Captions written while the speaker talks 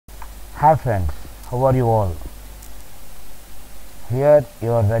Hi friends, how are you all? Here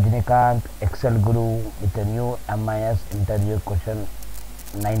your Rajnikant Excel Guru with a new MIS interview question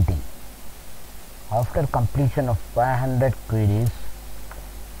 90. After completion of 500 queries,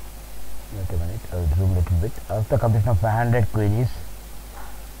 wait a minute, I will zoom a little bit. After completion of 500 queries,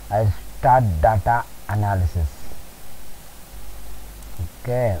 I start data analysis.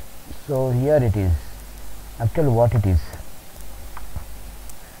 Okay, so here it is. Actually what it is?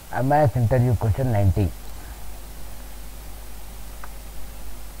 MIS interview question 90.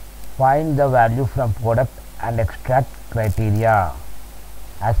 Find the value from product and extract criteria.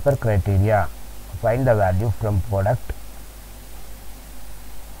 As per criteria, find the value from product.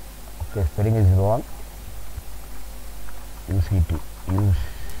 Okay, spelling is wrong.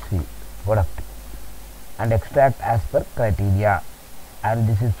 UC product and extract as per criteria. And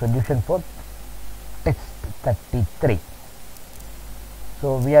this is solution for text 33.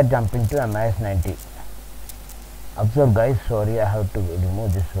 So we are jumping to MIS 90. Observe guys, sorry I have to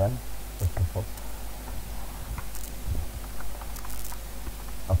remove this one.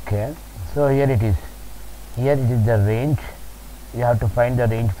 Okay, so here it is the range. You have to find the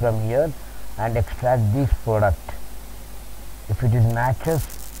range from here and extract this product. If it is matches,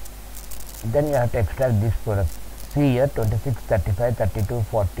 then you have to extract this product. See here 26, 35, 32,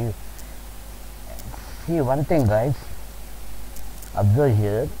 40. See one thing guys, observe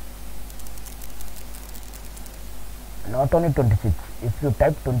here, not only 26, if you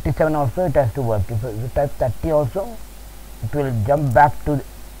type 27 also it has to work. If you type 30 also, it will jump back to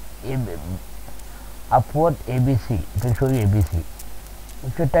upward ABC, it will show you ABC.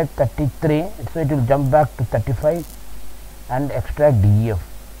 If you type 33, so it will jump back to 35 and extract DEF.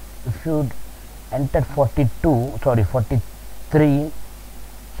 If you enter 43, so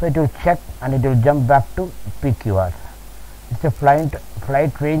it will check and it will jump back to PQR. It's a flight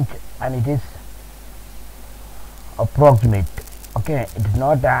range and it is approximate. Okay, it is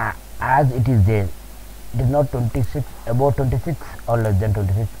not as it is there. It is not 26, above 26 or less than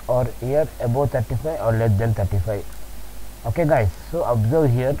 26, or here above 35 or less than 35. Okay guys, so observe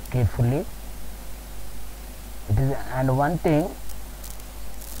here carefully. It is, and one thing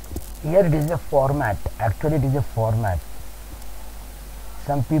here, it is a format. Actually it is a format.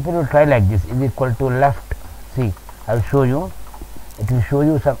 Some people will try like this, is equal to left. See, I will show you. It will show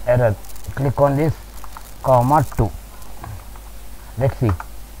you some error. Click on this, comma 2. Let's see.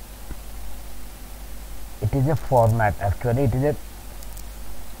 It is a format. Actually it is a,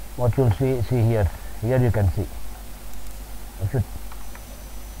 what you will see here. Here you can see. If it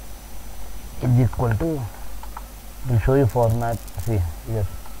is equal to, it will show you format. See here.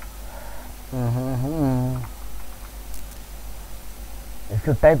 If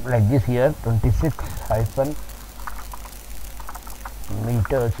you type like this here, 26 hyphen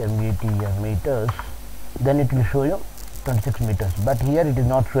meters, meters, then it will show you 26 meters. But here it is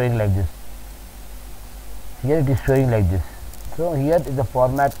not showing like this. Here it is showing like this. So here the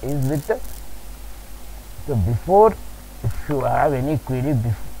format is with the, so before, if you have any query,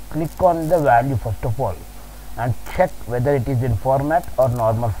 click on the value first of all and check whether it is in format or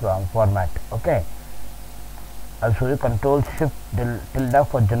normal format. Okay, I'll show you. Control Shift tilde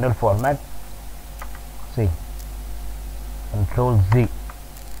for general format. See, Control Z.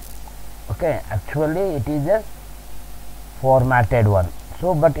 Okay, actually it is a formatted one.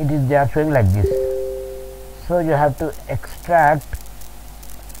 So but it is, they are showing like this. So you have to extract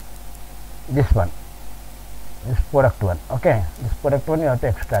this one, this product one. Okay, this product one you have to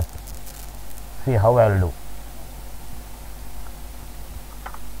extract. See how I will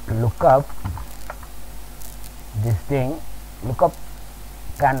do. Look up this thing. Lookup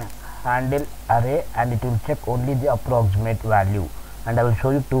can handle array and it will check only the approximate value, and I will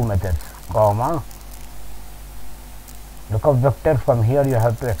show you two methods. Comma lookup vector, from here you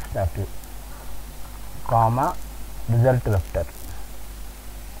have to extract it, comma result vector,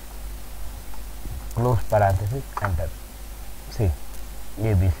 close parenthesis, enter. See,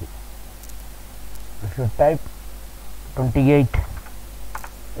 ABC. If you type 28,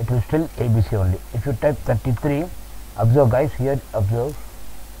 it will still ABC only. If you type 33, observe guys, here observe,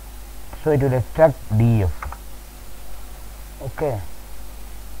 so it will extract DEF. Okay,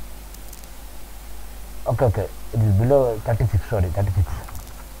 it is below 36, sorry, 36.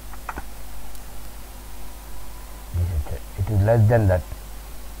 It is less than that.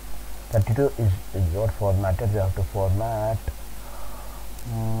 32 is not formatted. You have to format.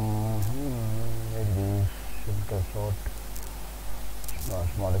 It is simple sort.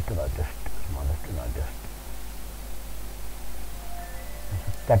 Smallest to largest.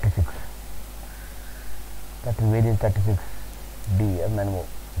 36. That is where is 36? D, and then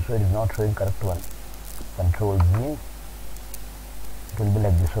so it is not showing correct one. Control Z, it will be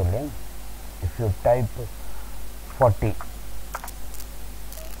like this only. If you type 40,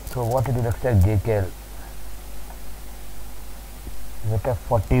 so what it will extract JKL, you type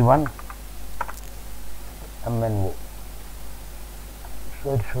 41 MNO,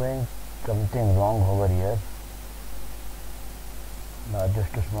 so it's showing something wrong over here.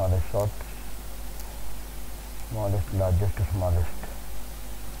 Largest to smallest, short, smallest, largest to smallest.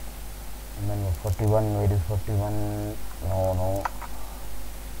 And then 41, where is 41? No.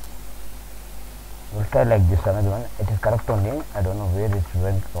 We'll try like this, another one. It is correct only. I don't know where it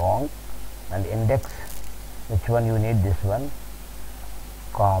went wrong. And index, which one you need? This one,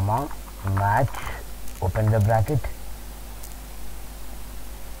 comma, match, open the bracket.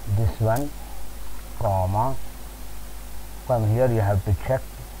 This one, comma, from here you have to check,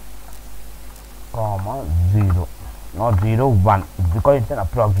 comma, 0, not 0, 1, because it's an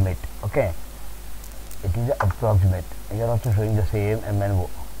approximate. Okay, it is an approximate. You are also showing the same MNO.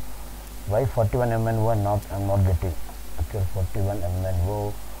 Why 41 MNO not? I am not getting. Actually 41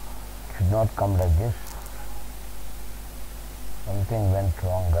 MNO should not come like this. Something went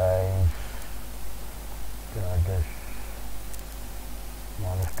wrong, guys. Largest,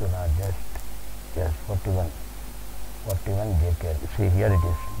 smallest to largest. Yes, 41 JKL. See, here it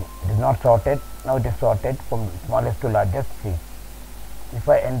is. It is not sorted. Now it is sorted from smallest to largest. See, if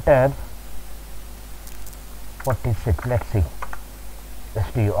I enter 46, let's see.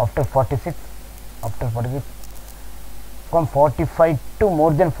 STU after 46, from 45 to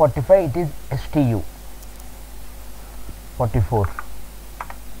more than 45, it is STU. 44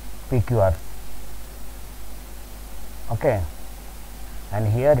 PQR. Okay, and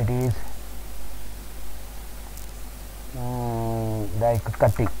here it is like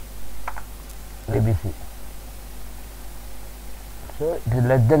 30 ABC. So it is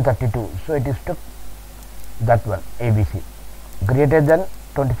less than 32. So it is took that one, ABC. Greater than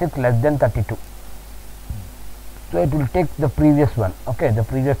 26, less than 32. So it will take the previous one. Okay, the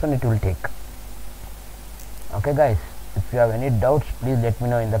previous one it will take. Okay, guys, if you have any doubts, please let me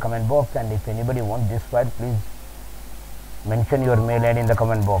know in the comment box, and if anybody wants this file, please mention your mail ID in the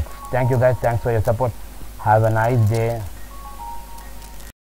comment box. Thank you, guys. Thanks for your support. Have a nice day.